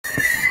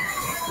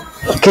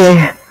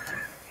Okay,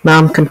 now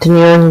I'm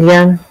continuing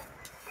again.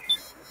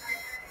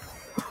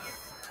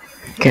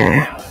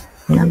 Okay,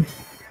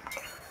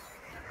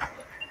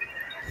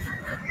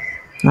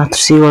 now to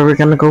see where we're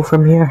gonna go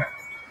from here.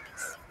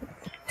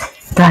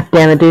 God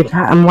damn it, dude!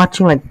 I'm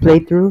watching like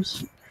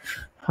playthroughs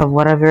of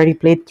what I've already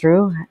played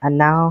through, and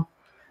now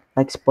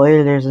like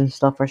spoilers and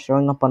stuff are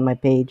showing up on my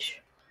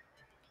page.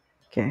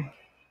 Okay,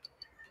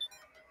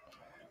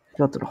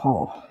 go to the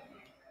hall.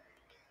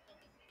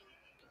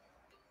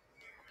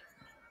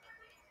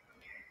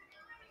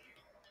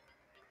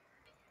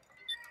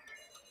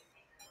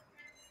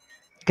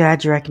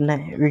 Glad you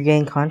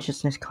regain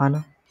consciousness,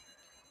 Kana.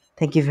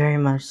 Thank you very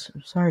much.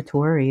 I'm sorry to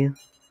worry you.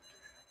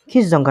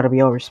 Kids don't gotta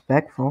be all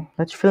respectful.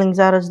 Let your feelings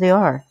out as they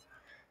are.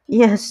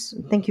 Yes,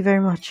 thank you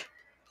very much.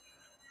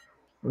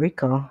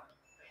 Rico.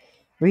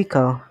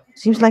 Rico.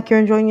 Seems like you're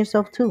enjoying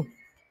yourself too.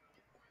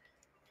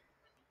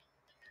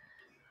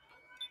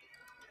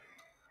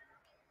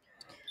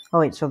 Oh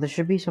wait, so there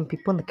should be some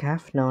people in the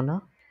caf?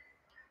 No.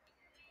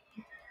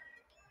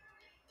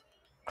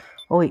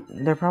 Oh wait,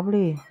 they're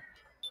probably...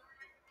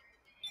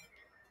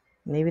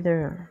 Maybe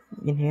they're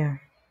in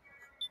here.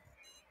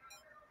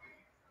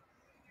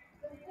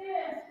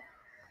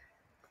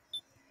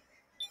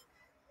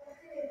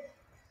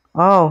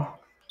 Oh.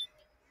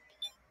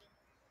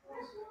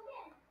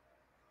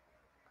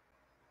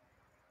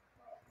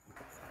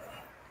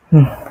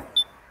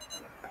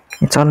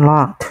 It's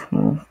unlocked.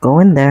 Go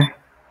in there.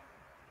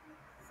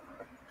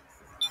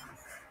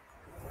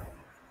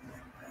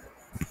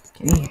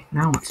 Okay,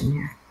 now what's in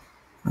here?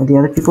 Are the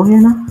other people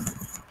here now?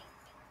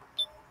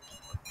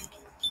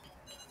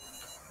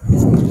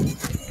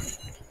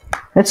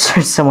 Let's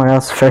search somewhere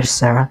else first,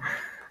 Sarah.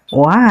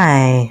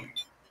 Why?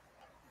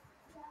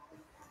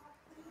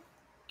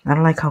 I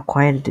don't like how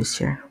quiet it is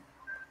here.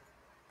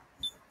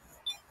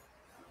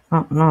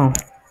 Oh, no.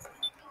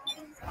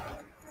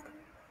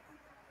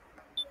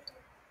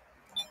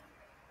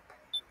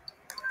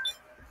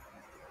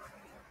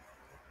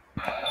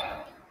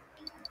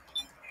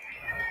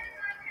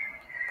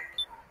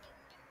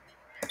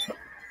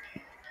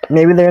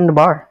 Maybe they're in the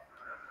bar.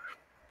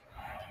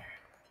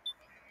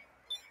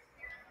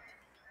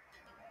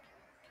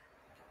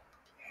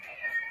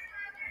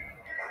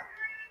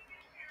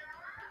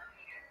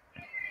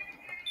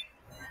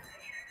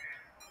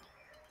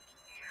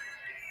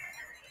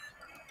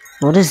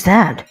 What is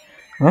that?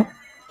 Huh?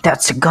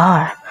 That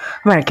cigar.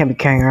 I can't be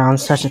carrying around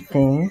such a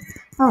thing.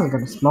 I was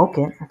gonna smoke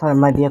it. I thought it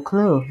might be a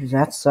clue. Is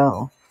that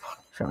so?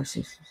 Sure,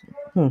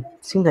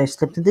 seems I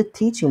slipped into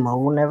teaching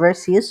mode whenever I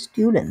see a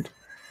student.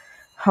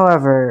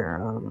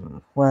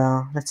 However,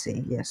 well, let's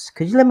see. Yes,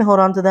 could you let me hold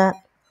on to that?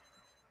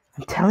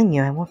 I'm telling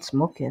you, I won't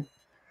smoke it.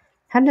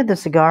 Handed the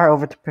cigar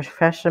over to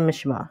Professor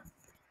Mishima.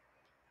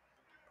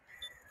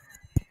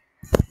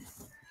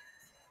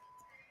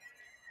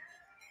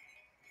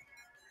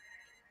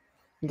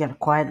 You got a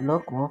quiet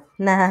look, Wolf.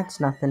 Nah, it's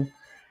nothing.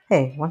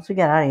 Hey, once we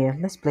get out of here,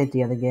 let's play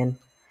together again.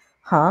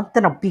 Huh?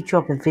 Then I'll beat you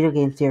up in video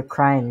games till you're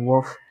crying,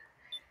 Wolf.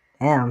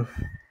 Damn.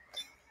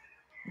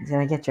 He's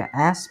gonna get your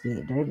ass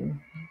beat, dude.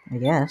 I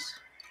guess.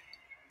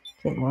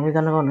 Okay, where are we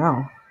gonna go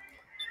now?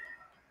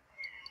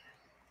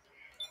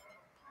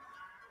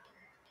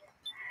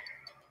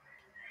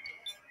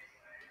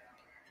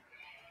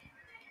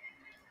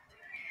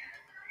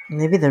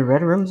 Maybe the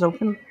red room's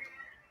open?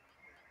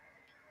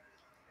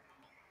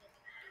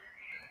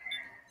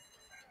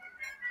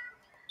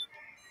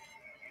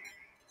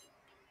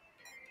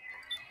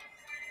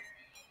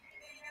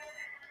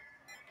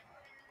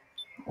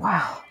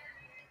 Wow.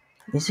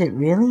 Is it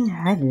really?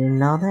 I didn't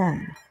know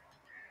that.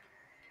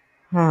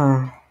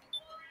 Huh.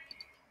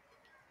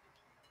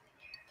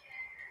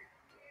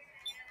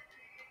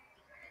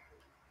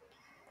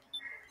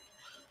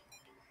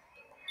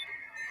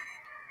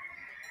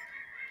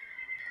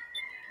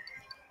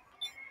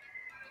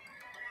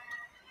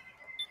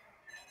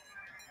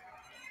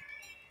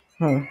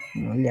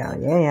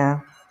 Yeah.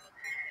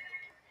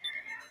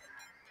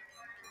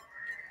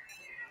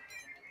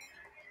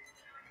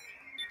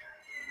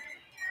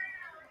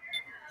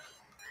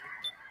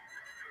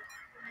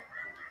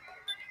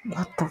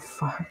 What the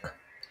fuck?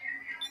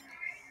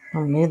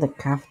 I'm near the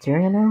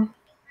cafeteria now?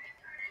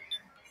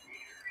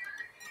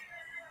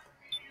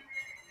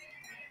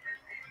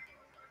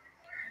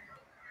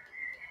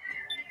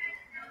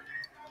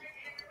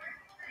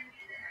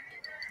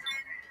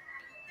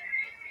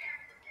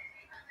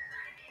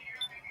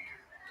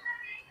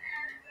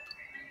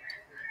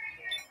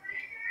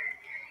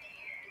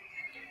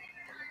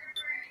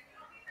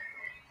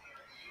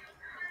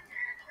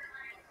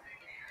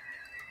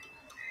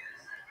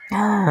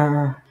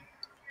 Ah.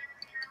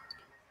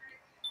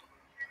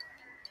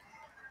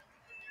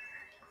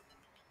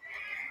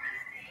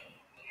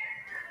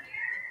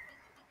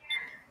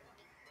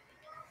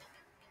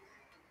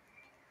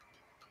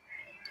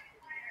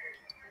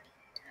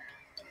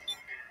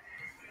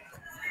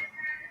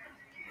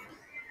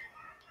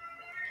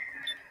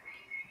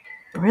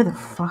 Where the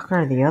fuck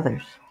are the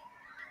others?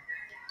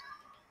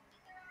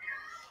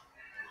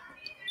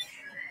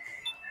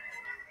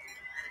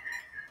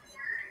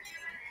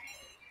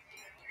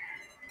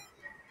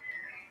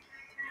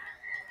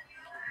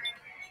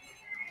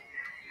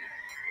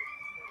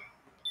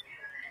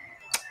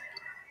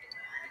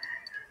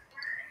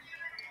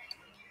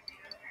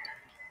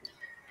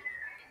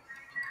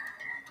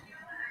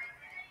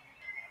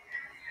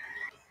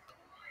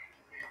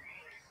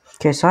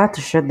 Okay, so I have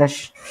to shut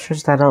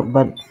that up,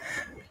 but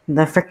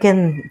the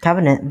freaking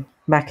cabinet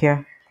back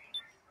here.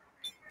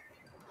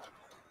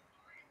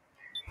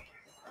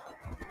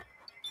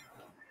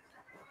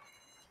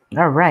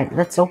 Alright,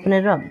 let's open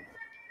it up.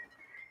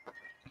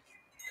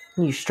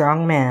 You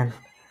strong man.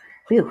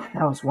 Phew,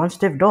 that was one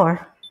stiff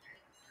door.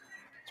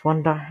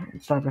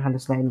 It's dark behind the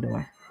sliding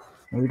door.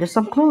 Maybe there's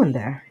some clue in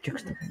there.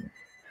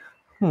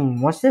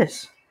 What's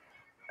this?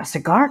 A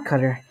cigar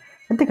cutter.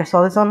 I think I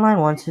saw this online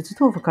once. It's a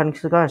tool for cutting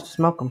cigars to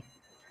smoke them.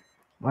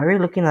 Why are you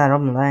looking at that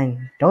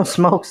online? Don't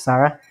smoke,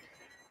 Sarah.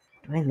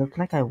 Do I look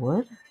like I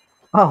would?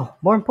 Oh,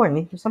 more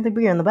importantly, there's something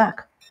bigger in the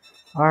back.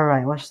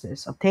 Alright, what's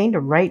this? Obtain the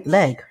right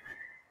leg.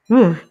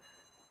 Hmm.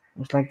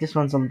 Looks like this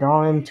one's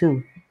all in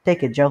too.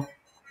 Take it, Joe.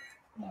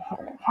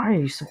 Why are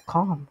you so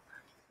calm?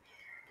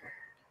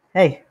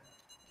 Hey.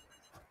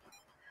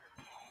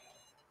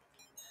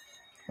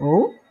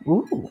 Oh?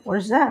 Ooh, what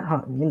is that?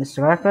 Huh? You mean the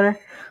cigar cutter?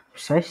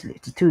 Precisely.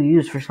 It's a tool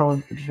used for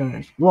someone.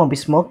 You won't be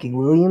smoking,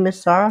 will you,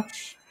 Miss Sarah?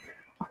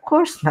 Of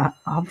course not,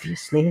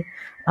 obviously.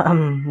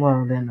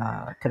 Well then,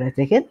 could I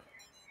take it?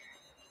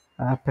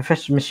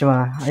 Professor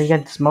Mishima, are you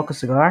going to smoke a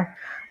cigar?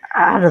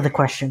 Out of the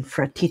question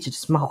for a teacher to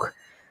smoke.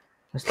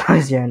 As long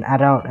as you're an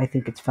adult, I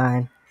think it's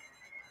fine.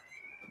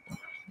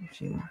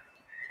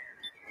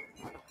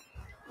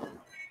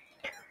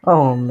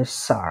 Oh, Miss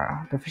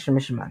Sarah. Professor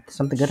Mishima, did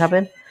something good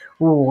happen?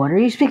 What are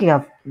you speaking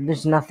of?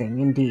 There's nothing,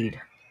 indeed.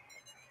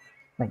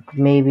 Like,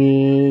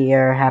 maybe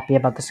you're happy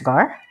about the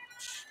cigar?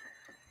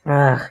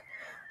 Ugh,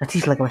 a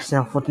teacher like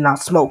myself would not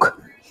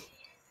smoke.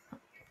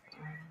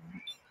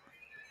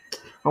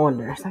 I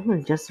wonder, if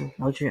someone just a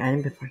luxury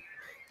item before.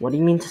 What do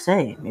you mean to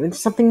say? Maybe there's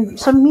something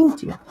mean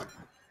to you.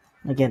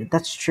 I get it,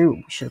 that's true.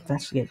 We should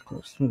investigate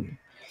close.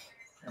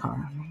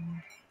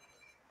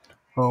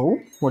 Oh,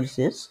 what is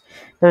this?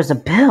 There's a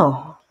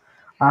bill.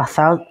 A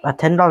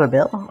 $10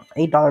 bill?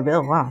 $8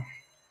 bill, wow.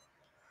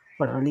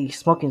 But at least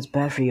smoking is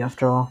bad for you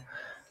after all.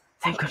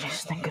 Thank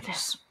goodness, thank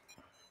goodness.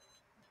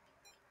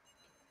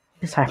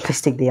 Sorry,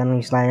 please take the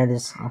unused line of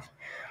this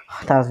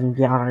 1,000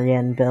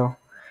 yen bill.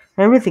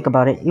 When I really think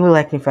about it, you will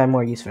likely find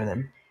more use for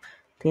them.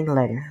 Take the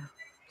lighter.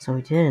 So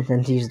we didn't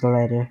intend to use the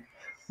lighter.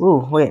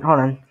 Ooh, wait, hold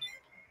on.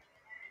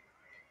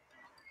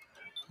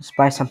 Let's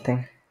buy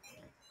something.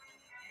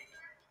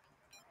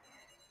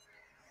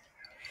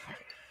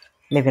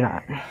 Maybe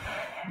not.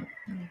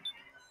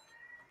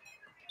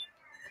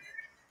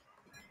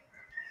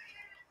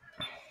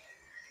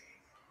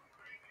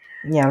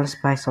 Yeah, let's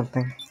buy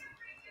something.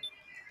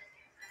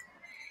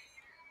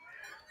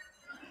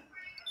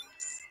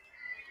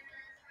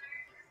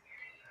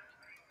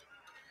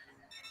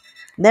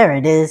 There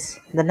it is.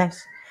 The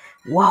next.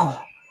 Whoa.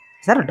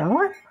 Is that a done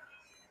one?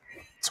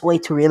 It's way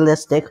too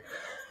realistic.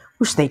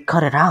 Wish they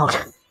cut it out.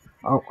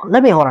 Oh,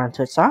 let me hold on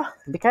to it, sir.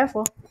 Be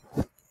careful.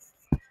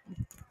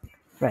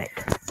 Right.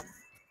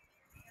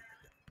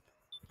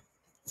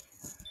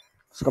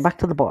 Let's go back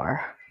to the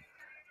bar.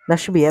 That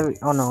should be every.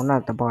 Oh no,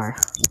 not the bar.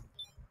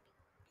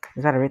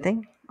 Is that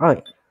everything? Oh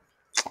wait.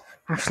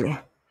 Actually,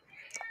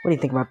 what do you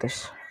think about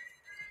this?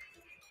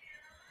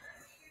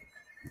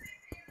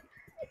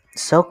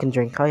 Soak and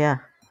drink. Oh yeah.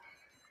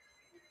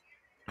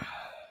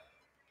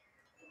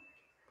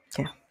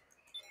 Okay.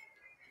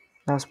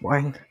 That was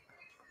boring.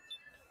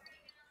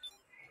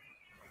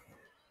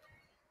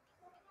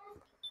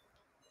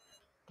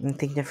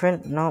 Anything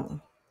different?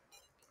 No.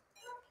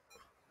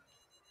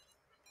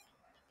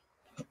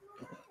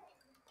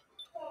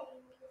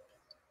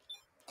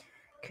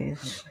 Okay.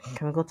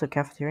 Can we go to the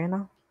cafeteria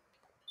now?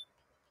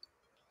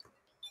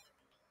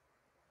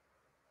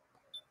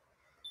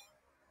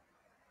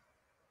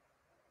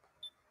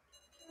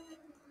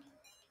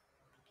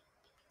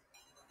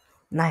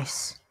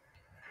 Nice.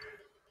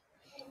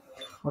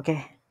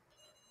 Okay.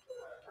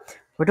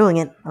 We're doing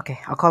it. Okay,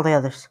 I'll call the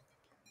others.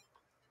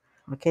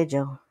 Okay,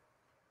 Joe.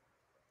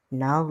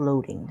 Now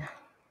loading.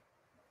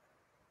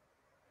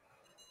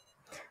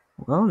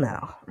 Well,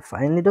 now, we're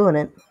finally doing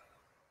it.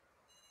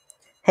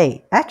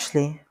 Hey,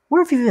 actually,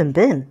 where have you even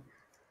been?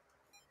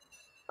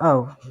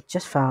 Oh,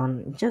 just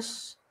found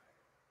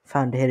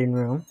a hidden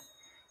room.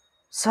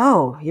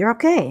 So, you're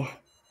okay.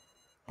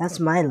 That's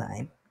my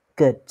line.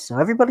 Good, so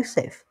everybody's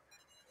safe.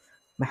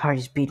 My heart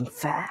is beating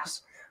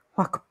fast.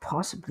 What could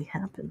possibly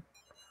happen?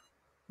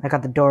 I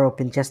got the door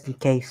open just in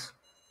case.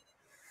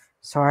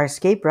 So our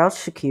escape route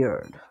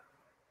secured.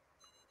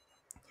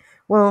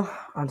 Well,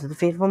 onto the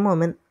fateful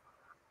moment.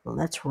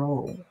 Let's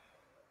roll.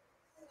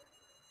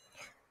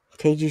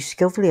 KG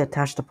skillfully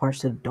attached the parts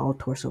to the doll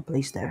torso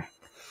placed there.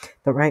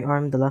 The right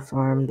arm, the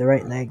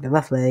right leg, the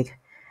left leg,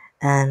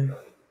 and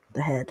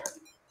the head.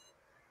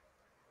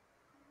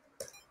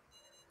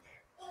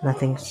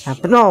 Nothing's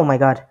happened. Oh my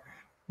god.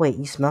 Wait,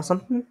 you smell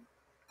something?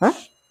 Huh?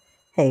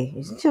 Hey,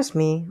 is it just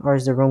me, or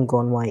is the room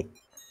going white?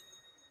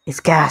 It's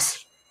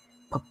gas.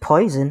 But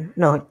poison?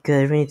 No,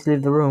 good. We need to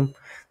leave the room.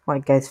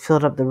 White guys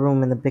filled up the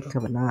room in the blink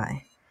of an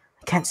eye.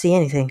 I can't see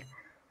anything.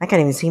 I can't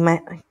even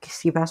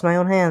see past my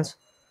own hands.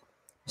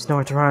 There's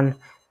nowhere to run.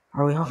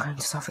 Are we all going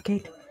to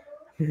suffocate?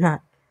 I'm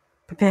not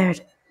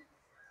prepared.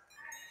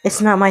 It's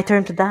not my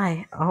turn to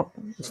die. Oh,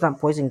 it's not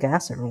poison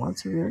gas, everyone.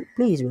 So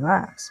please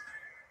relax.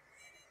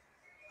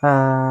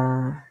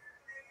 Uh,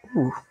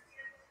 ooh,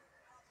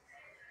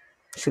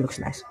 she looks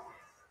nice.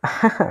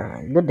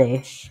 Good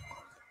day.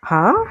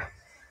 Huh?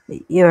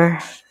 You're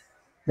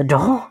the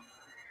doll?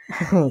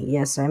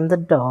 Yes, I'm the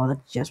doll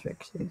that Jesper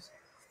is.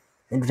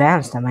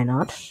 Advanced, am I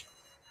not?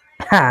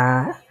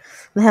 Ha!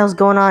 What the hell's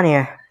going on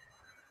here?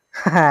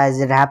 As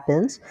it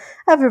happens,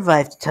 I've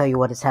revived to tell you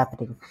what is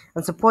happening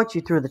and support you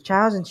through the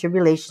trials and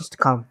tribulations to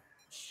come.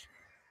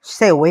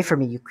 Stay away from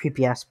me, you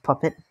creepy ass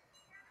puppet.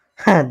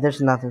 There's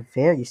nothing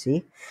fair, you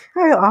see.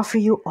 I offer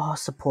you all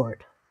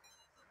support.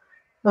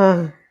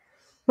 Uh,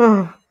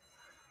 uh,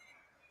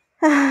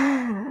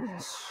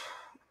 is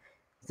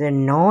there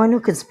no one who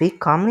can speak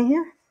calmly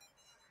here?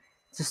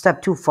 It's a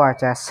step too far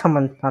to ask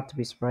someone not to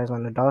be surprised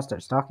when the doll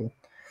starts talking.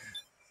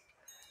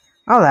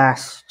 I'll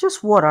ask,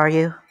 just what are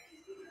you?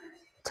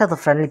 Tell the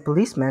friendly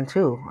policeman,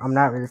 too. I'm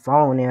not really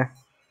following here.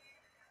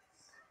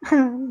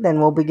 Then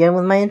we'll begin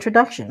with my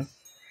introduction.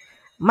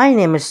 My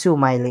name is Sue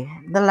Miley,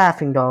 the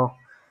Laughing Doll.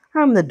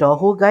 I'm the doll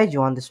who will guide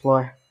you on this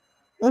floor.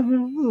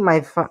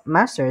 My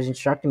master has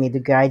instructed me to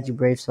guide you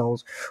brave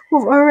souls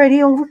who've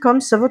already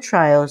overcome several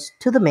trials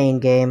to the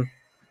main game.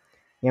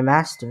 Your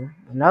master.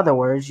 In other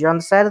words, you're on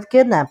the side of the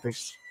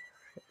kidnappers.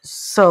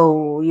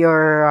 So,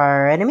 you're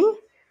our enemy?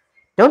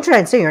 Don't try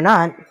and say you're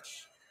not.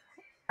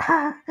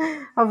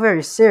 I'm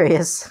very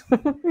serious.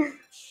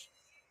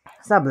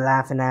 Stop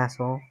laughing,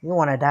 asshole. You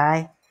wanna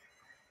die?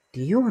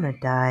 Do you wanna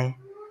die?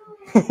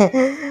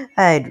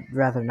 I'd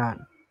rather not.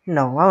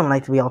 No, I wouldn't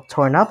like to be all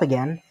torn up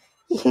again.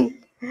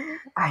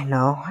 I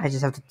know, I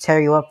just have to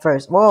tear you up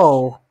first.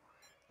 Whoa!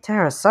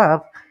 Tear us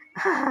up?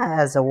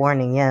 As a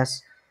warning,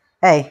 yes.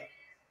 Hey,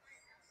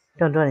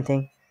 don't do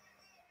anything.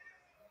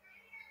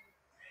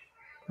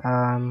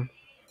 Um,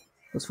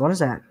 whose phone is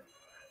that?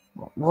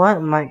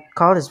 What? My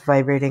call is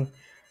vibrating.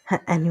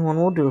 Anyone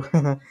will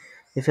do.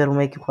 If it'll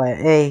make you quiet.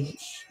 Hey,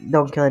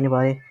 don't kill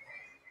anybody.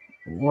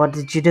 What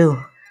did you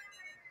do?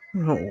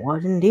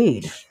 What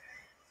indeed?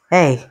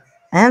 Hey,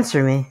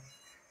 answer me.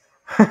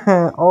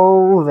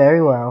 Oh,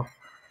 very well.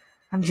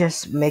 I'm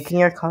just making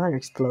your collar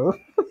explode.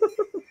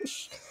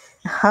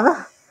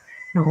 Huh?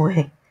 No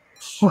way.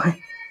 What?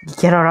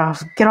 Get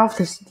off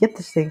this, get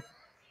this thing.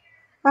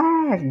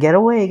 Ah, get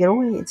away.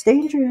 It's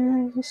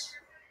dangerous.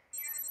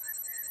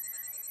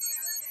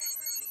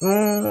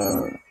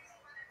 Mm.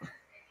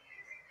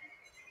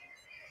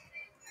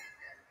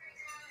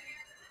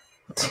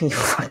 You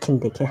fucking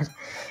dickhead.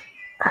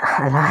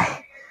 I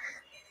lie.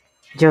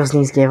 Joe's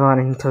knees gave out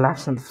and he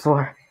collapsed on the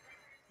floor.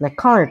 The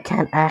collar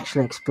can't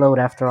actually explode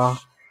after all.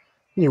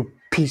 You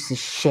piece of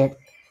shit.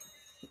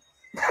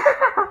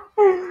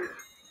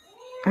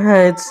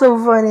 It's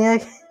so funny. I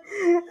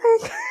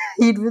can't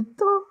even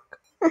talk.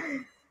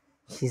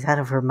 She's out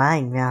of her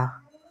mind now.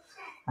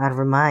 Out of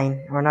her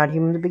mind. We're not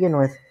human to begin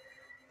with.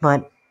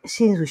 But it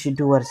seems we should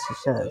do what she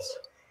says.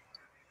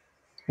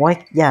 Why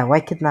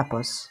kidnap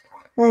us?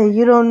 Hey,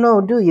 you don't know,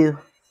 do you?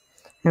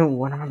 And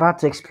what I'm about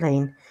to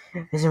explain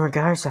is in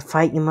regards to a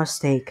fight you must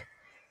take.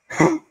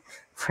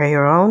 For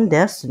your own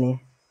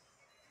destiny.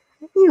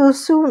 You will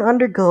soon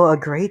undergo a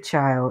great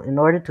trial in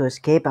order to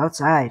escape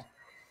outside.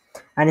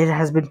 And it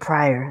has been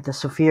prior,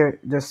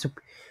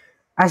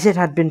 as it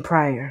had been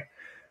prior,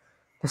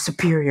 the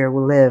superior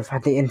will live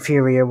and the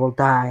inferior will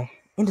die.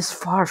 It is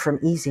far from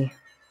easy.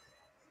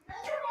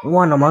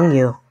 One among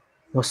you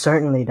will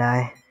certainly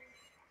die,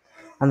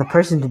 and the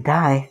person to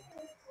die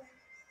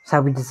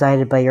shall be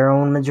decided by your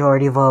own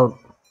majority vote.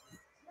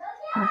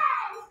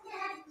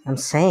 I'm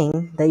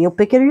saying that you'll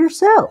pick it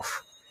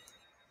yourself.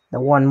 The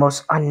one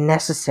most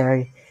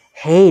unnecessary,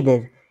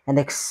 hated, and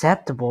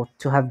acceptable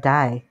to have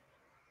died.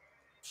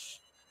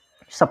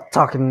 Stop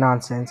talking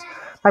nonsense.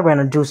 I'm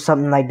gonna do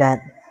something like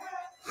that.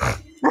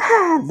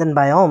 Then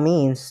by all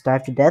means,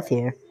 starve to death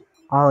here.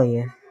 All of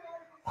you.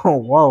 Oh,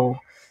 whoa.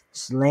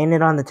 Just laying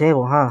it on the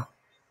table, huh?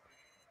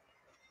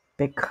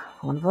 Pick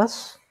one of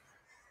us?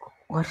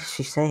 What is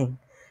she saying?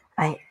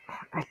 I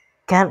I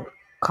can't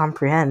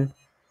comprehend.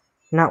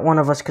 Not one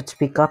of us could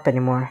speak up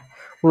anymore.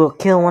 We will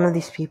kill one of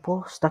these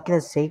people stuck in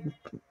the same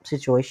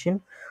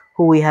situation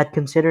who we had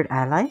considered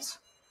allies?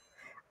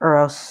 Or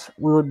else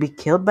we would be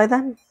killed by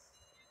them?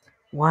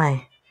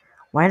 Why?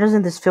 Why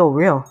doesn't this feel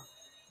real?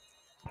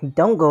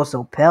 Don't go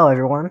so pale,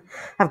 everyone.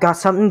 I've got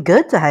something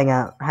good to hand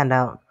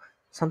out.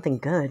 Something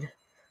good?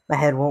 My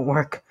head won't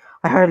work.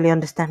 I hardly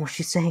understand what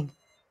she's saying.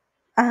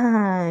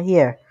 Ah,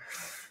 here.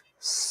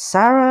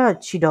 Sarah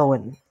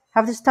Chidowan.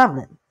 Have this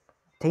tablet.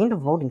 Obtained a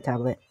voting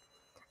tablet.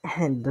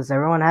 And does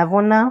everyone have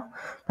one now?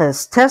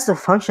 Let's test the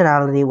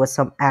functionality with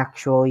some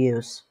actual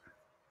use.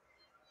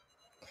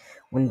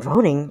 When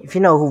voting, if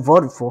you know who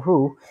voted for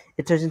who,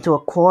 it turns into a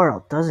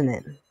quarrel, doesn't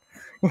it?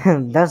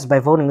 Thus, by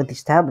voting with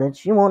these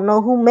tablets, you won't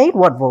know who made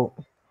what vote.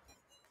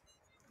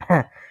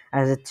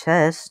 As a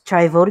test,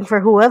 try voting for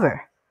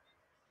whoever.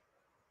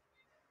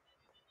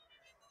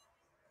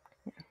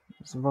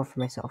 Let's vote for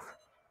myself.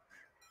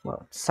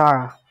 Well,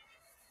 Sarah,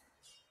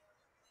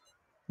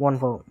 one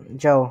vote.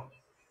 Joe,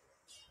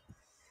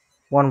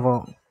 one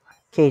vote.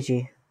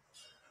 KG,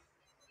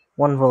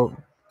 1 vote.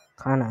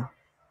 Kana,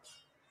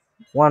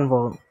 1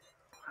 vote.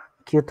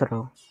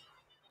 Kyutaro,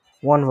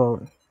 1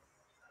 vote.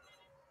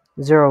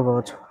 0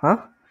 votes. Huh?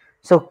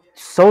 So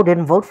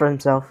didn't vote for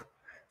himself.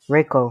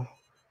 Reiko,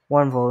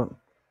 1 vote.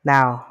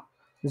 Now,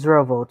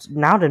 0 votes.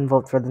 Now didn't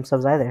vote for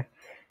themselves either.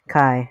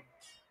 Kai,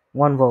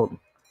 1 vote.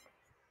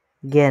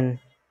 Gin,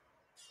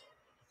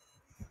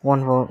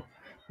 1 vote.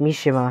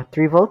 Mishima,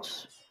 3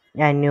 votes?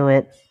 Yeah, I knew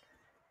it.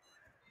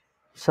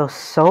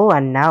 So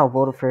and now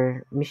voted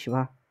for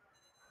Mishima.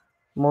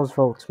 Most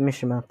votes,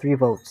 Mishima, 3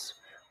 votes.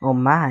 Oh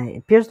my, it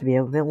appears to be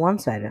a bit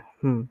one-sided.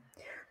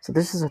 So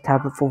this is a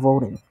tablet for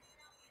voting.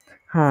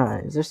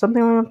 Is there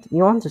something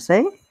you want to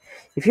say?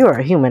 If you were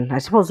a human, I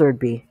suppose there would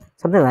be.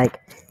 Something like,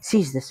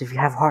 seize this if you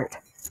have heart.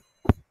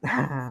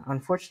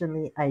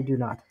 Unfortunately, I do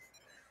not.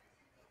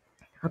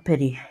 A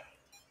pity.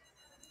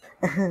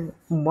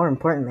 More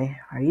importantly,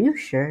 are you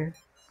sure?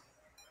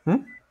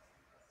 Hmm?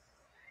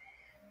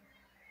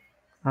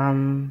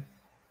 Um,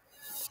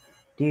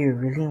 do you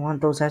really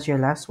want those as your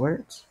last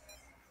words?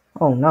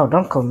 Oh no,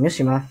 don't call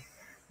Mishima.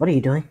 What are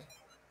you doing?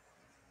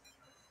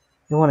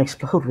 It won't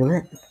explode, will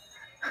it?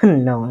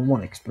 No, it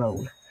won't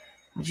explode.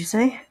 What'd you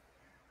say?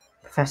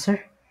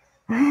 Professor?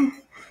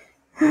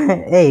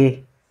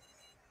 Hey,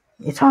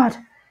 it's hot.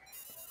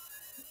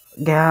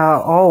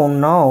 Yeah, oh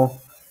no.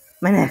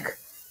 My neck.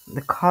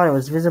 The collar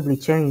was visibly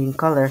changing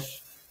color.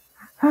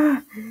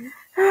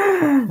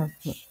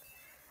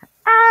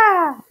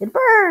 Ah, it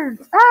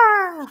burns!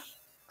 Ah!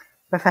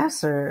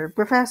 Professor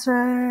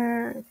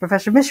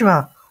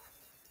Mishima!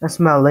 A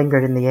smell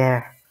lingered in the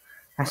air.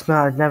 A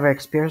smell I'd never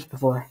experienced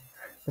before.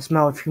 The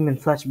smell of human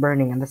flesh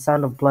burning and the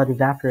sound of blood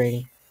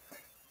evaporating.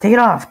 Take it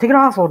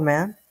off, old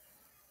man.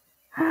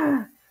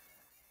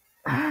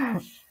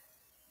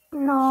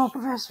 No,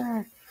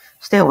 Professor.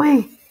 Stay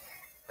away.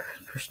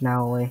 Push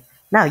now away.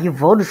 Now you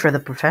voted for the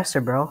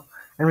professor, bro.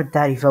 And with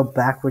that, he fell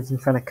backwards in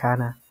front of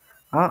Kana.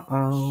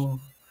 Uh-oh.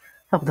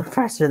 Help the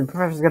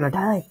professor's gonna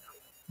die.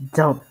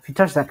 Don't. If you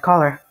touch that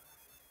collar.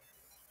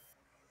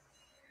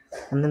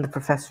 And then the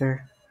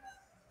professor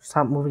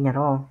stopped moving at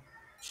all.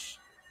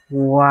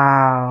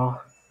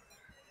 Wow.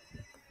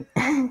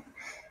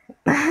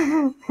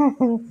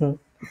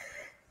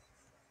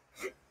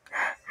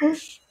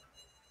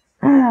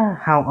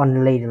 How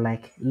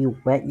unladylike. You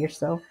wet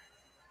yourself?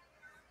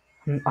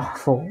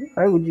 Awful.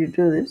 Why would you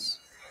do this?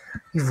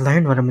 You've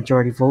learned what a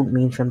majority vote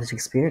means from this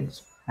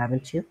experience,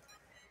 haven't you?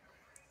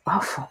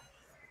 Awful.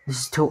 This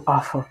is too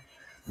awful.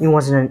 He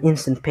wasn't in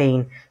instant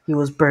pain. He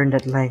was burned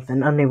at length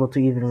and unable to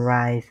even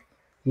writhe.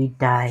 He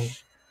died.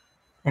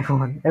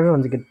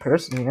 Everyone's a good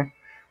person here.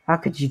 How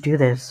could you do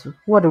this?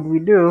 What did we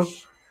do?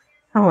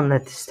 I won't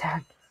let this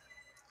stand.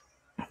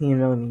 You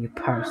know me, you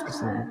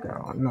powerless little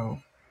girl. No.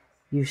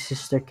 You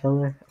sister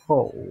killer?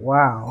 Oh,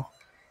 wow.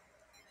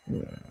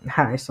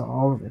 I saw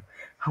all of it.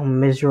 How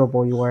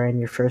miserable you were in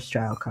your first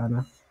trial,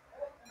 Kana.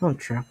 Don't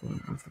trample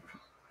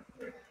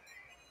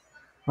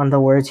on the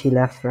words he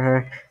left for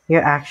her.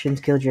 Your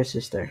actions killed your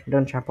sister.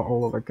 Don't trample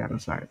all over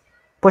Kana's heart.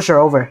 Push her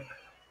over.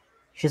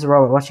 She's a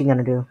robot. What's she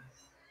gonna do?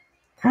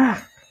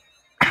 The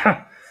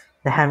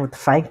hand with the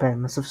frying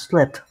pan must have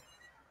slipped.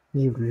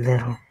 You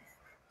little.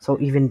 So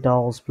even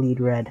dolls bleed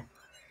red.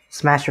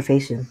 Smash her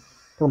face in.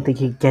 Don't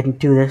think you can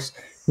do this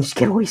and just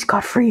get away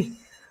scot-free.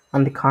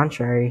 On the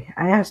contrary,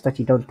 I ask that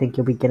you don't think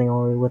you'll be getting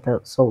away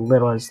without so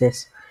little as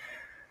this.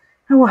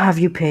 I will have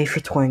you pay for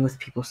toying with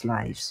people's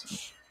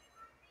lives.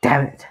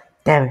 Damn it.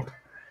 Damn it.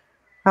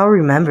 I'll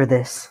remember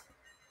this.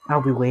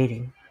 I'll be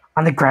waiting.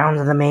 On the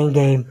grounds of the main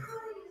game.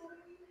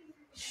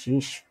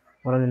 Sheesh.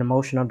 What an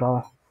emotional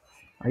doll.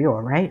 Are you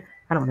alright?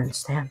 I don't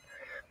understand.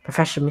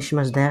 Professor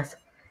Mishima's death,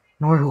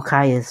 nor who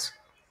Kai is.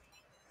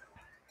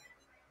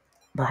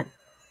 But,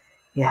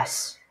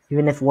 yes,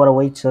 even if what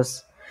awaits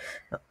is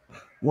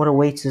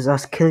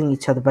us killing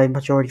each other by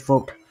majority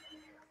vote.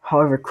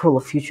 However cruel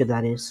a future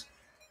that is.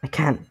 I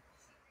can't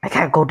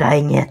go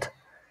dying yet.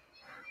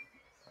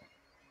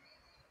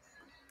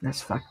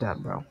 That's fucked up,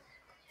 bro.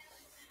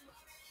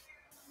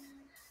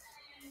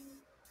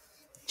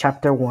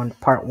 Chapter 1,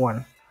 Part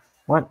 1.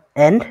 What?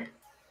 End?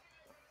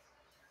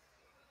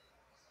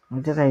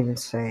 What did I even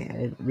say? I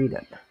didn't read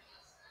it.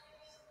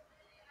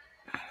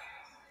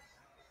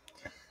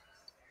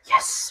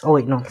 Yes! Oh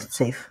wait, no, it's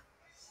safe.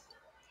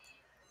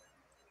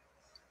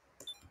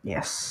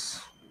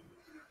 Yes.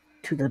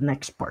 To the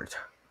next part.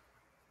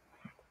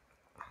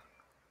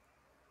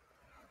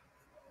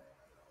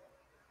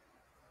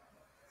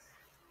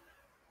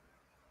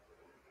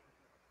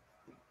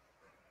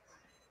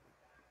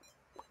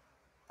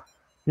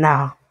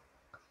 Now.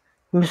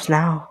 Miss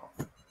Now.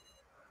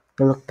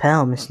 You look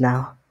pale, Miss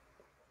Now.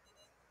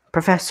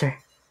 Professor.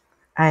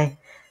 I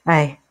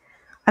I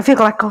I feel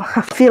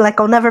like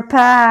I'll never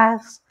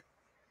pass.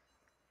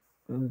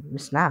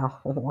 Miss Now,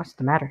 what's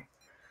the matter?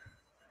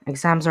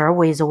 Exams are a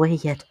ways away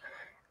yet.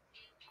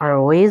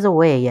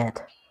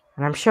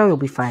 And I'm sure you'll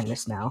be fine,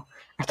 Miss Now.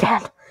 I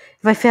can't.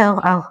 If I fail,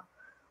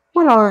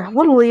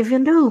 what'll I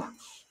even do?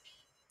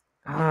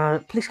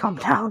 Please calm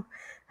down.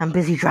 I'm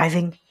busy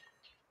driving.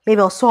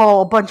 Maybe I'll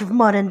swallow a bunch of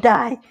mud and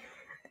die.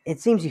 It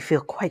seems you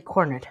feel quite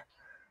cornered.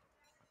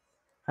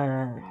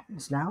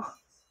 Miss Now?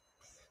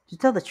 To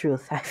tell the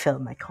truth, I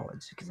failed my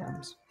college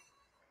exams.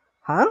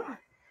 Huh?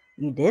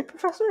 You did,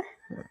 Professor?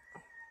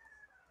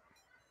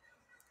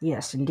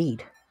 Yes,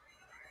 indeed.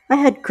 I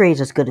had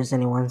grades as good as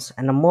anyone's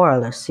and a more or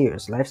less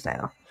serious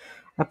lifestyle.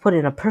 I put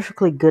in a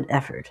perfectly good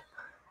effort.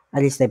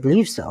 At least I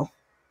believe so.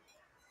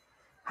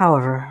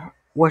 However,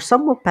 where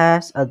some will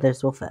pass,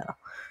 others will fail.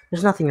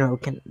 There's nothing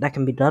that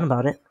can be done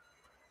about it.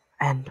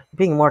 And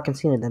being more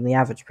conceited than the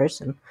average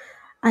person,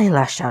 I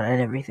lashed out at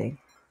everything.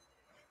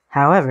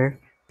 However,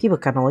 people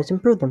can always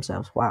improve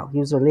themselves. Wow, he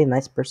was a really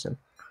nice person.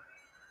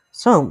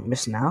 So,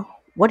 Miss Now,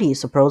 what do you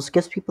suppose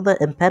gives people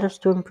the impetus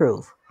to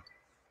improve?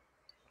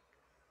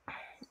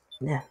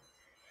 Yeah,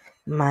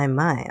 my,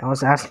 I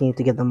was asking you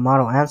to give the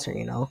model answer.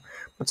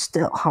 But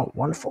still, how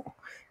wonderful.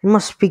 You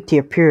must speak to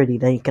your purity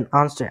that you can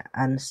answer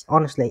and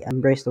honestly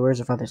embrace the words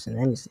of others in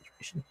any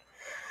situation.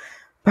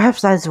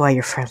 Perhaps that is why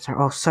your friends are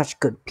all such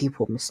good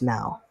people, Miss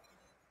Now.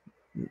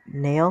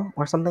 Nail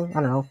or something? I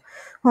don't know.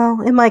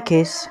 Well, in my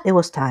case, it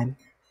was time.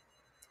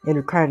 It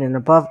required an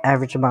above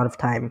average amount of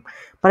time,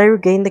 but I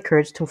regained the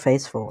courage to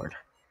face forward.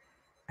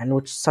 And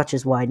which such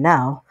is why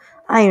now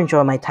I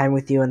enjoy my time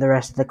with you and the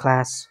rest of the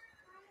class.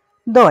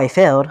 Though I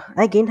failed,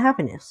 I gained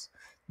happiness.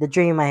 The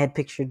dream I had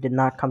pictured did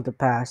not come to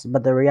pass,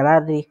 but the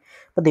reality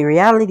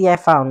I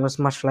found was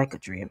much like a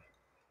dream.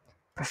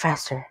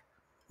 Professor,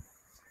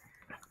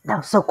 that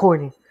was so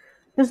corny.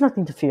 There's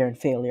nothing to fear in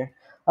failure.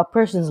 A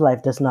person's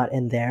life does not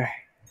end there.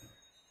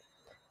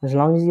 As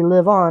long as you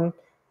live on,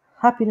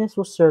 happiness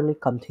will certainly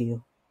come to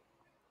you.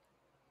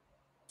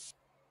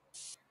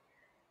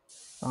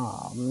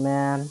 Oh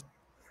man,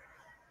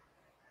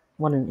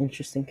 what an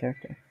interesting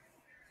character.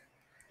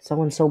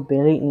 Someone so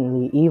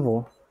blatantly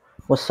evil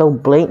was so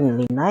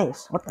blatantly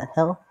nice. What the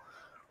hell?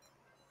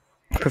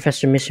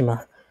 Professor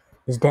Mishima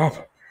is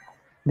dead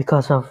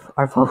because of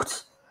our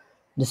votes.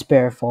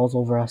 Despair falls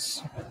over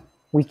us.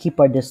 We keep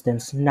our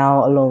distance,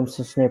 now alone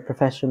sits near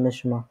Professor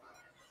Mishima.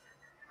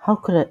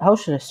 How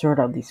should I sort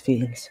out these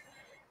feelings?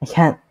 I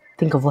can't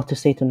think of what to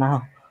say to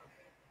now.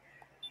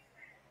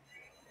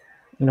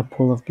 In a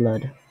pool of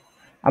blood.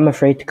 I'm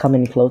afraid to come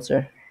any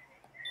closer.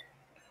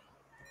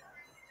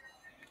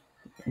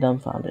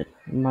 Dumbfounded.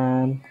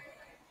 Man,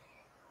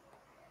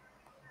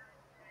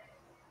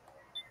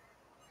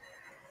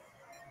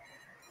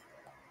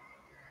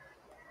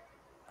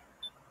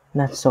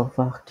 that's so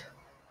fucked.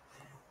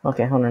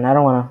 Okay, hold on. I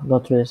don't want to go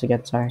through this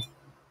again. Sorry.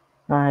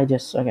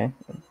 Okay.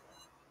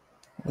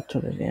 Go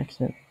through the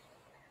accident.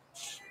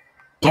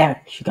 Damn it,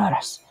 she got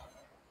us.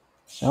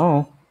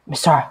 Oh,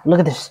 Miss Sarah, look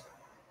at this.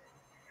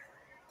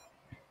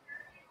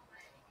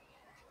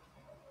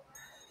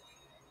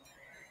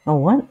 Oh,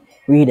 what?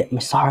 Read it,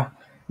 Miss Sarah.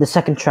 The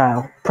second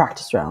trial,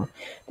 practice round.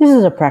 This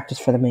is a practice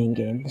for the main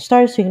game. The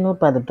start is signaled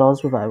by the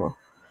doll's revival.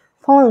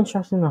 Follow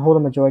instructions and hold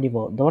a majority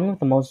vote. The one with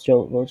the most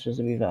votes is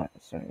to be voted.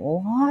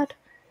 What?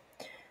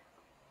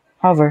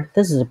 However,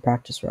 this is a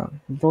practice round.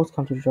 If votes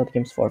come to draw, the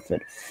game's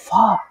forfeit.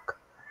 Fuck.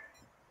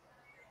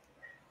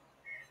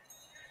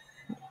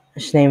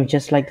 It's named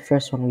just like the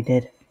first one we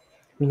did.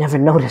 We never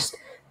noticed.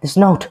 This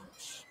note.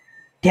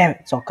 Damn it,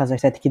 it's all because I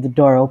said to keep the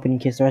door open in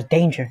case there was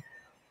danger.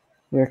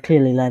 We were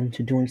clearly led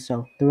into doing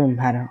so. The room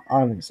had an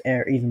ominous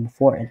air even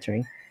before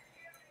entering.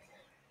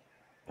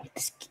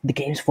 The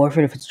game's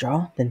forfeit if it's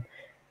draw? Then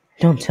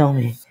don't tell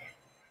me.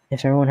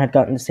 If everyone had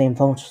gotten the same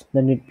votes,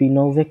 then there'd be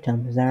no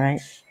victim, is that right?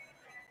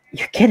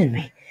 You're kidding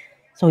me.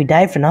 So he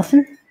died for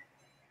nothing? It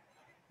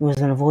was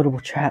an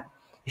avoidable trap.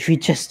 If you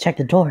just checked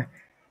the door.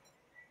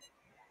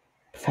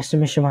 Professor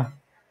Mishima,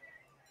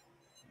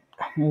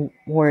 I'm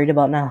worried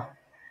about now.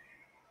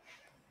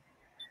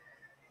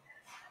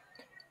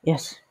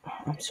 Yes,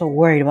 I'm so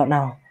worried about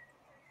now.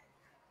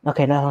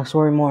 Okay, now let's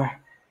worry more.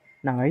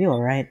 Now, are you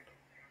alright?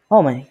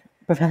 Oh my,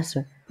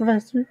 Professor,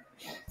 this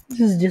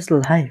is just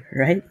life,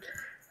 right?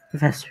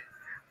 Professor.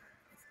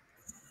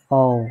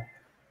 Oh,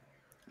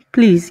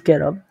 please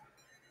get up.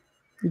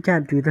 You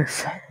can't do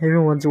this.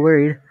 Everyone's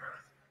worried.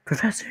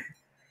 Professor.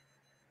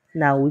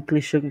 Now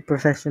weakly shook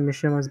Professor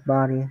Mishima's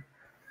body.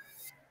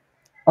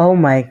 Oh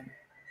my.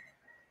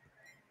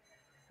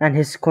 And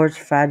his scorched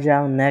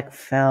fragile neck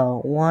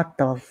fell. What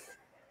the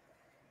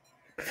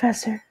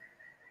Professor?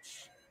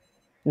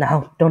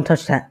 Now, don't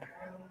touch that.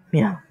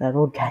 Yeah, that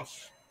old guy.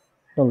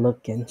 Don't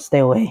look and stay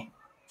away.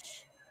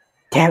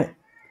 Damn it.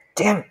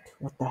 Damn it.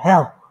 What the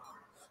hell?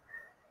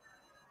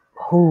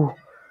 Who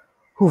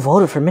who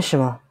voted for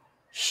Mishima?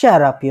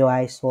 Shut up, you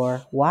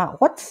eyesore. Wow,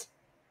 what?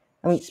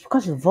 I mean, it's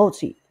because of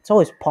votes. It's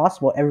always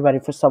possible everybody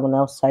for someone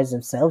else sides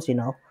themselves.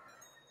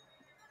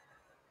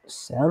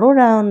 Settle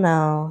down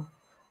now.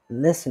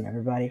 Listen,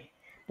 everybody.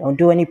 Don't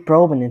do any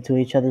probing into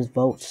each other's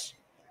votes.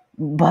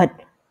 But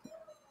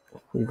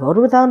we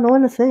voted without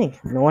knowing a thing.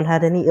 No one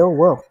had any ill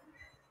will.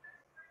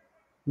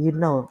 You'd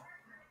know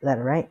that,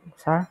 right,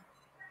 Sarah?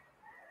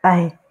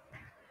 I.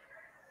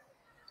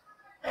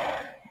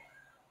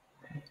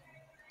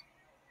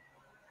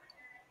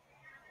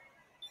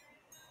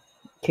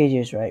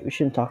 KJ is right. We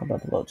shouldn't talk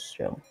about the votes,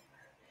 Joe.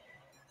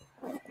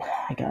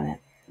 I got it.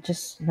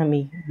 Just let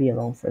me be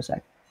alone for a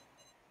sec.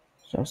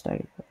 So I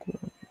started.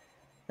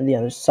 And the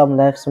others, some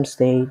left, some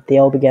stayed. They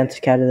all began to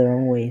scatter their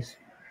own ways.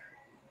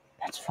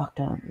 That's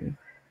fucked up.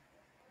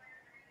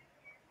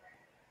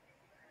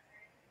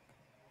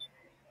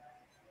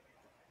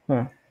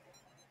 Huh.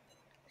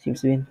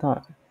 Seems to be in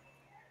thought.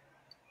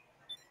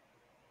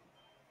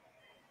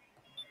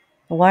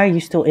 Why are you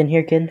still in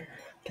here, kid?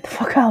 Get the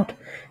fuck out.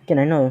 Again,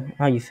 I know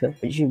how you feel,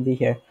 but you should be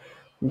here.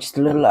 Just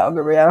a little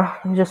longer, yeah.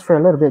 Just for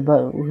a little bit,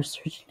 but we're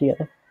switching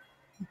together.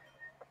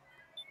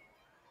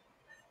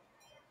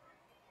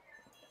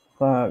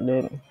 Fuck,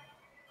 dude.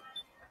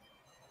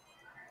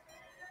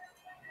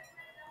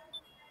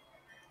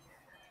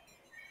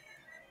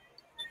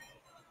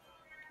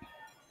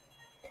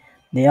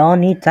 They all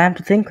need time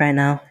to think right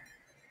now.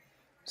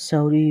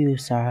 So do you,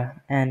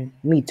 Sarah. And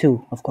me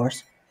too, of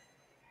course.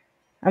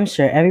 I'm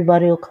sure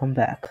everybody will come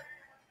back.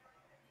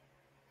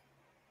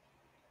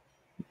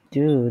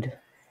 Dude.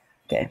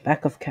 Okay,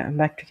 back to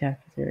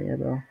cafeteria,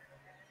 though.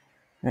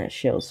 That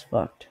shit was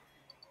fucked.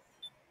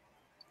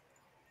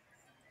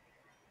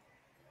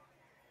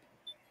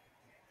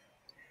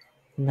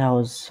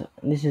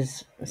 This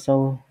is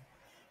so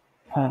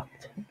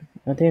fucked.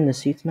 Are they in the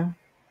seats now?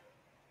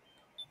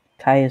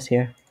 Kai is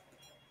here.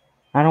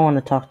 I don't want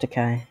to talk to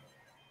Kai.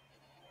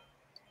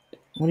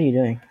 What are you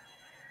doing?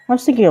 I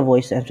was thinking a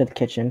voice to enter the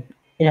kitchen.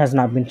 It has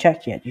not been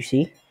checked yet, you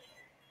see?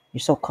 You're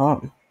so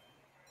calm.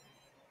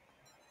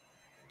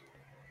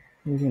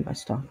 Maybe my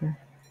stalker.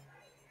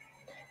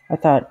 I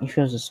thought if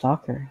he was a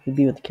stalker, he'd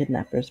be with the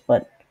kidnappers,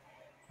 but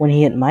when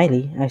he hit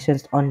Miley, I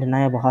sensed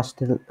undeniable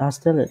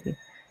hostility.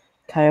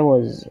 Kai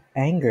was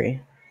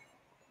angry.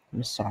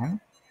 I'm sorry?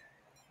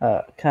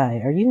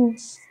 Kai, are you...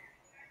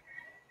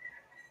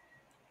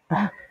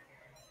 Ah,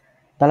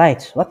 the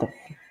lights, what the...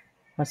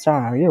 I'm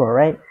sorry, are you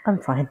alright? I'm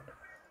fine.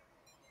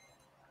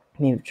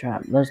 Maybe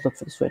trap. Let's look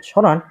for the switch.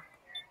 Hold on.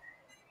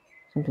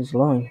 Something's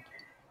glowing.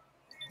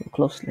 Look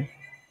closely.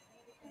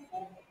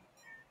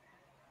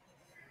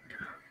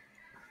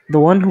 The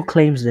one who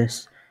claims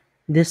this.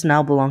 This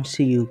now belongs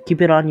to you.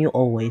 Keep it on you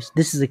always.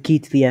 This is the key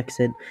to the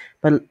exit.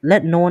 But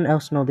let no one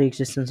else know the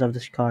existence of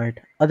this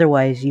card.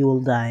 Otherwise, you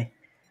will die.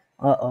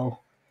 Uh-oh.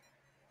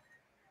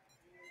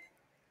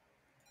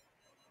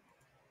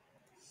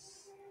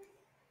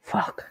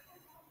 Fuck.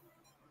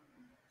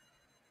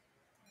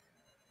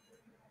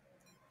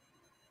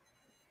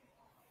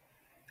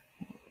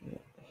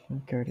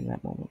 I'm scared in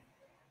that moment.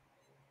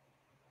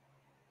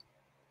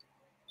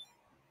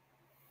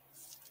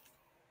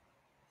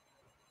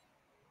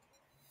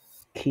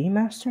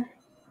 Keymaster?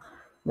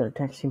 The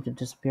text seemed to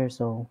disappear,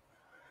 so...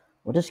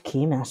 What does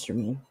Keymaster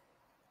mean?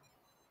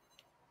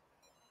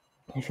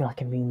 I feel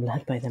like I'm being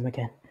led by them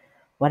again.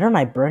 Why don't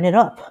I burn it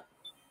up?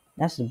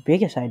 That's the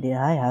biggest idea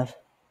I have.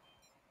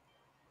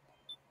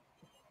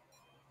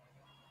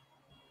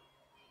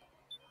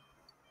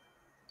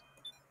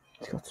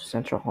 Let's go to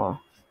Central Hall.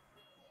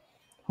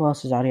 Who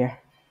else is out here?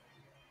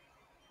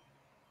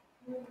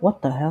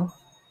 What the hell?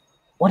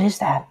 What is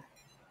that?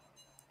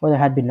 Where there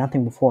had been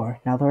nothing before,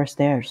 now there are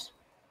stairs.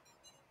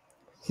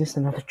 Is this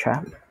another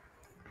trap?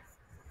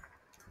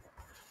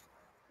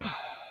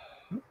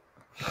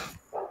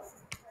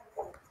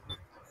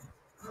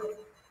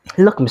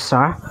 Look, Miss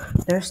Sarah,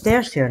 there are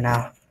stairs here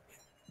now.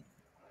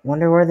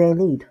 Wonder where they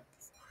lead.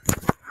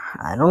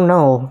 I don't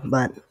know,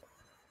 but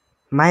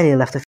Miley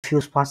left a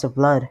few spots of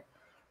blood.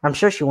 I'm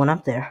sure she went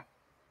up there.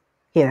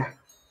 Here.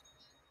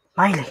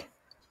 Miley.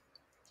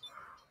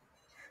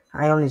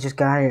 I only just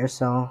got here,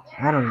 so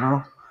I don't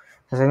know.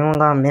 Has anyone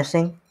gone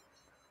missing?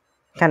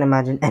 Can't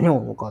imagine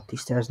anyone will go up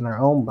these stairs on their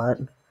own, but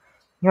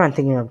you aren't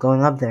thinking of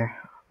going up there.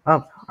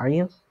 Up, are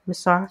you, Miss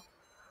Sarah?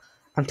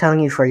 I'm telling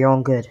you for your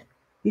own good.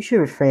 You should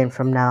refrain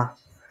from now.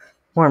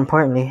 More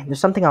importantly, there's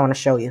something I want to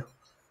show you.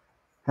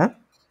 Huh?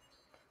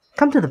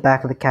 Come to the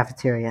back of the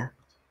cafeteria.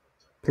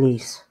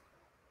 Please.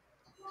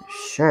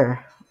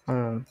 Sure.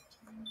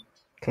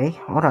 Okay,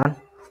 hold on.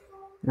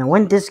 Now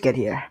when did this get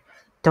here?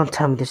 Don't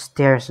tell me the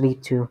stairs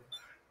lead to...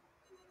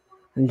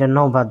 I don't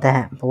know about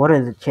that, but what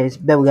are the case?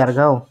 Bet we gotta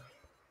go.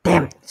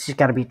 Damn it, this has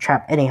gotta be a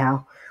trap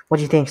anyhow. What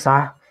do you think,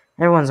 Sarah?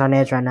 Everyone's on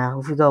edge right now.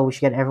 If we go, we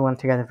should get everyone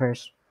together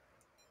first.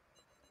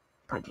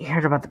 But you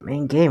heard about the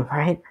main game,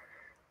 right?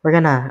 We're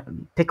gonna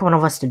pick one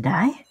of us to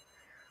die?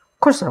 Of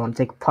course I don't want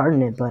to take part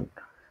in it, but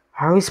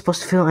how are we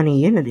supposed to feel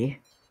any unity?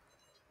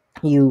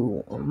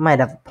 You might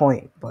have a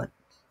point, but...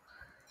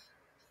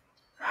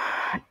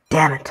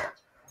 Damn it.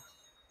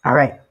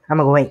 Alright, I'm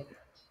gonna wait.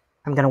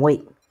 I'm gonna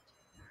wait.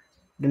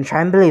 I'm gonna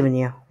try and believe in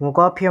you. We'll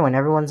go up here when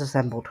everyone's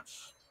assembled.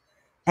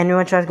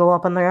 Anyone tries to go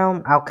up on their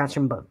own, I'll catch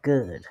him, but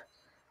good.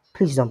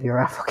 Please don't be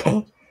rough,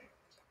 okay?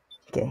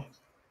 Okay.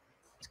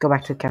 Let's go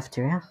back to the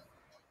cafeteria.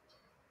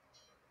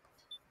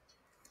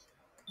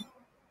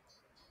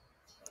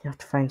 You have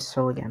to find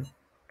Soul again.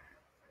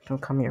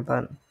 Don't come here,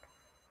 bud.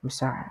 I'm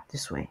sorry.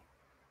 This way.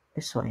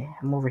 This way.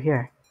 I'm over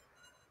here.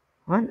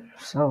 What?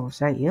 So, is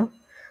that you?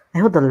 I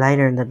held the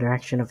lighter in the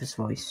direction of his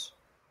voice.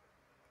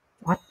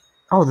 What?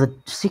 Oh, the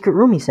secret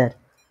room, he said.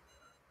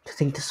 To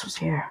think this was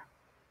here.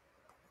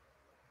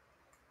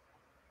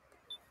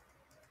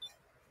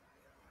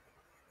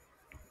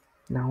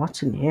 Now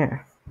what's in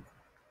here?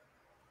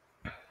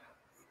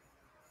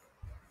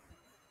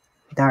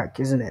 Dark,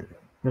 isn't it?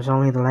 There's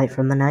only the light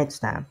from the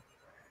nightstand.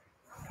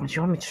 What do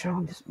you want me to show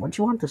me? What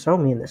do you want to show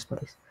me in this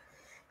place?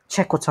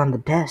 Check what's on the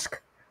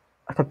desk.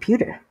 A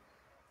computer.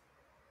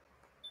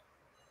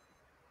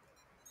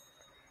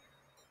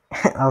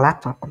 A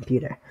laptop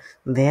computer.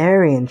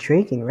 Very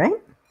intriguing, right?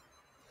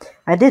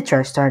 I did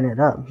try starting it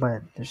up,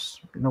 but there's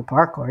no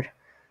power cord.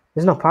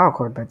 There's no power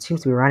cord, but it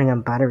seems to be running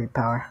on battery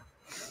power.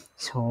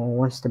 So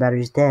once the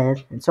battery's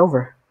dead, it's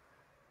over.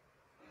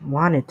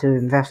 Wanted to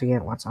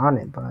investigate what's on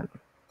it, but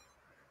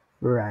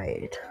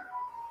right.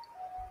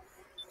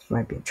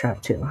 Might be a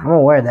trap too. I'm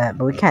aware of that,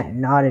 but we can't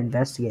not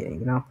investigate it,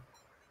 you know?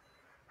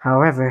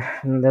 However,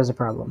 there's a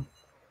problem.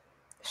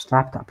 This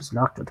laptop is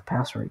locked with a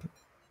password.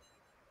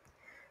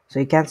 So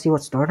you can't see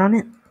what's stored on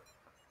it?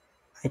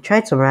 I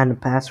tried some random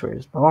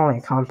passwords, but all my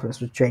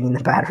accomplice was draining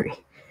the battery.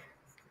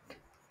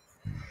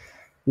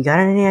 You got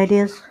any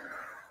ideas?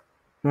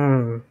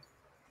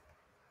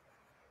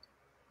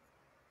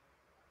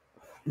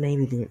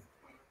 Maybe the...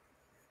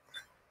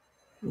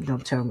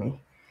 Don't tell me.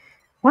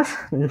 What?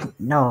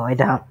 No, I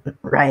doubt.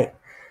 Right.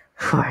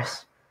 Of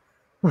course.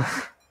 It'd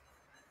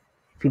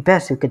be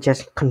best if we could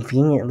just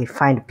conveniently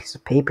find a piece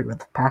of paper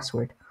with a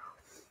password.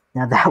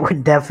 Now that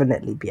would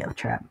definitely be a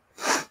trap.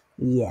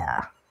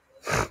 Yeah.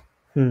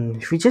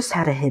 If we just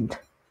had a hint.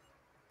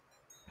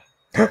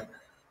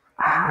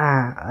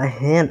 A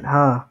hint,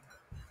 huh?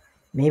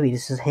 Maybe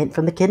this is a hint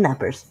from the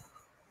kidnappers.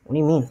 What do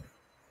you mean?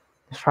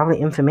 There's probably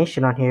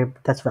information on here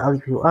that's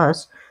valuable to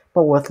us,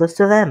 but worthless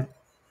to them.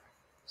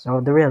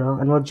 Solve the riddle,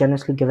 and we'll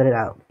generously give it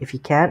out. If you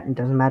can't, it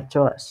doesn't matter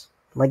to us.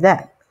 Like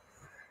that.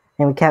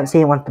 And we can't see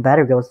it once the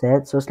battery goes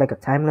dead, so it's like a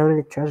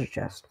time-limited treasure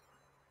chest.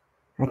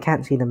 I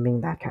can't see them being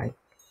that kind.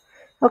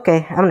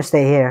 Okay, I'm gonna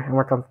stay here and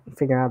work on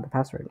figuring out the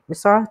password.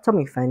 Miss Sarah, tell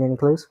me if you find any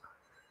clues.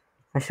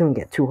 I shouldn't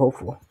get too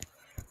hopeful.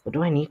 But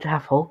do I need to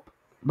have hope?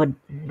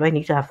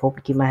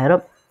 To keep my head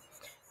up?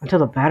 Until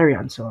the battery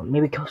runs out.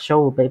 Maybe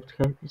Show will be able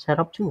to keep his head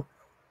up too.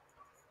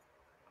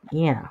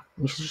 Yeah,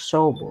 Mr.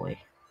 Soul Boy.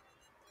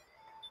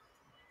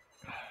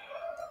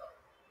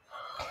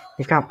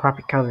 They've got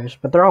proper colors,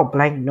 but they're all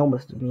blank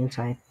nobles to the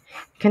inside.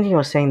 Kenji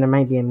was saying there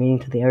might be a meaning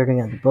to the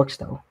ordering of the books,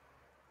 though.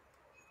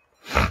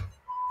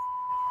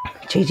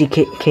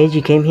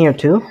 KG came here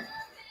too?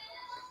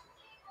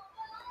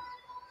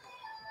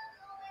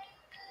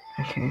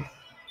 Okay.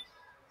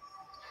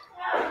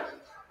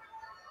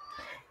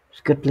 It's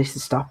a good place to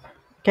stop.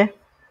 Okay.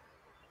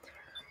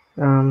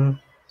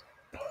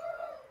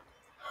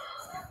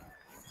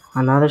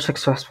 Another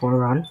successful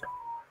run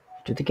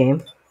to the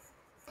game.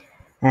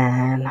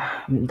 And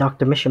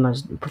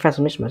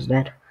Professor Mishima's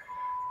dead.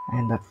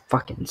 And that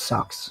fucking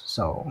sucks.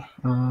 So,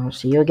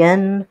 see you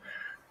again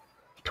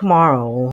tomorrow.